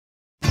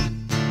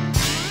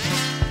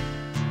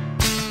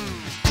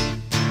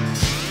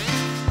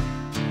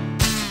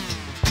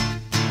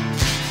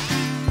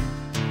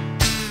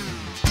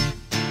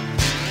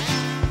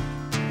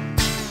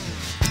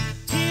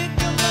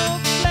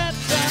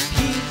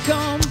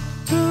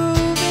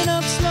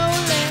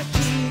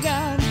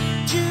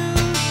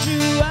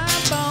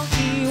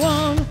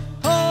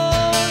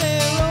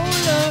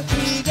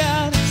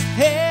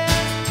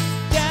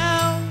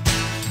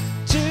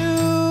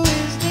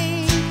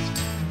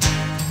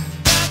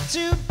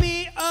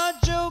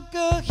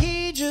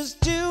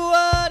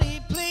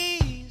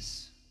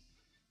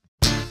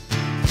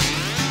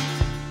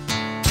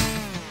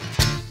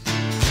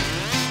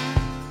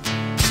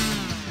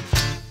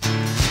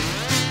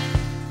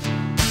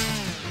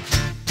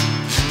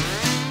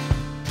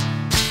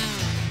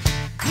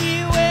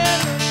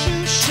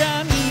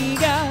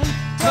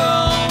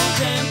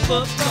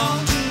football.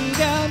 He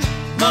got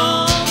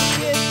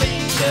monkey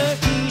finger.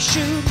 He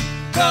shoot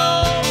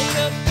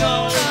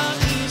Coca-Cola.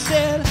 He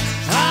said,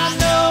 I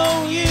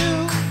know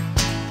you,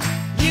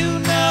 you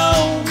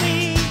know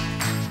me.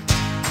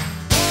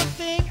 One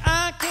thing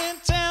I can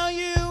tell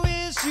you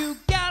is you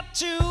got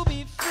to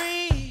be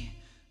free.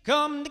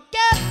 Come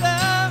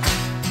together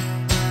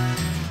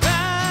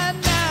right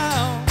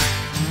now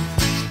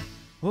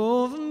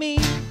over me.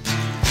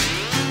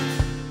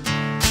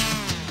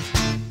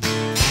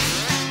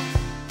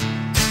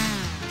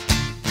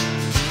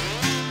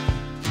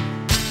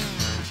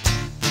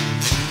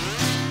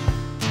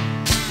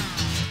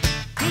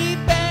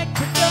 Feedback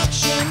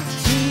production.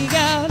 He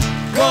got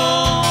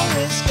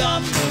Walrus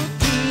Gumboot.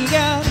 He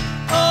got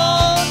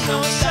Oh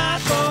No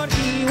Sideboard.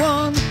 He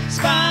won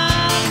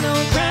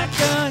Spinal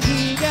Cracker.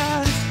 He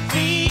got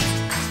feet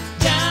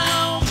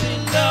down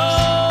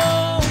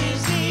below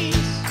his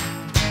knees.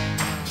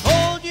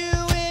 Hold you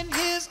in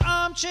his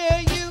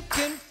armchair. You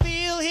can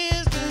feel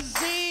his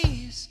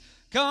disease.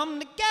 Come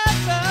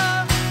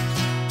together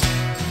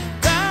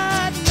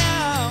right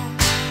now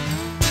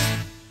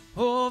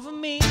over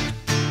me.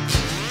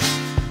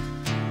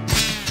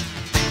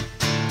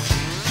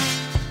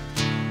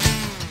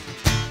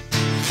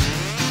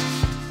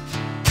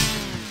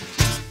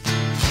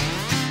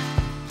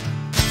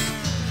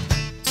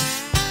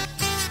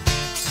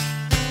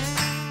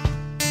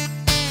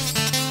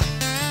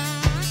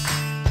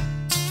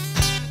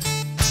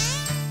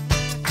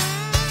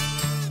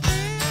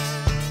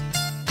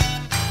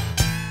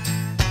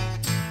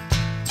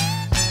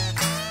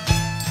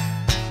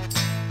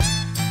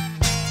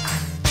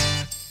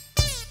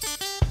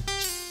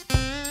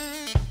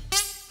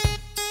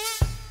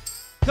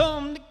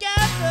 Come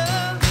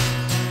together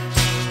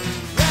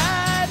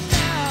right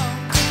now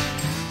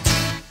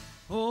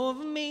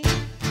over me.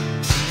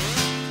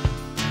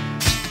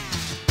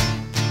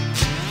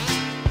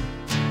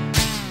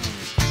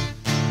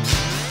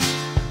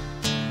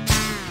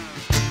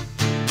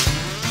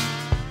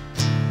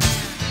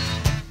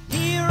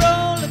 He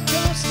roller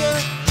coaster.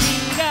 He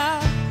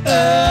got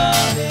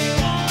early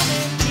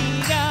warning. He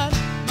got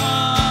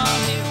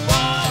muddy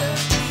water.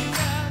 He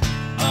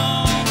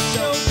got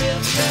so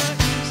filter.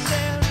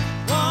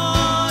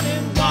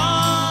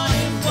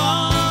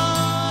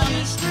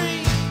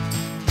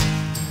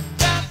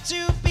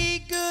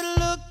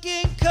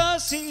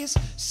 He's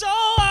so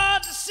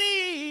hard to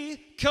see.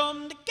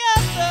 Come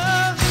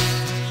together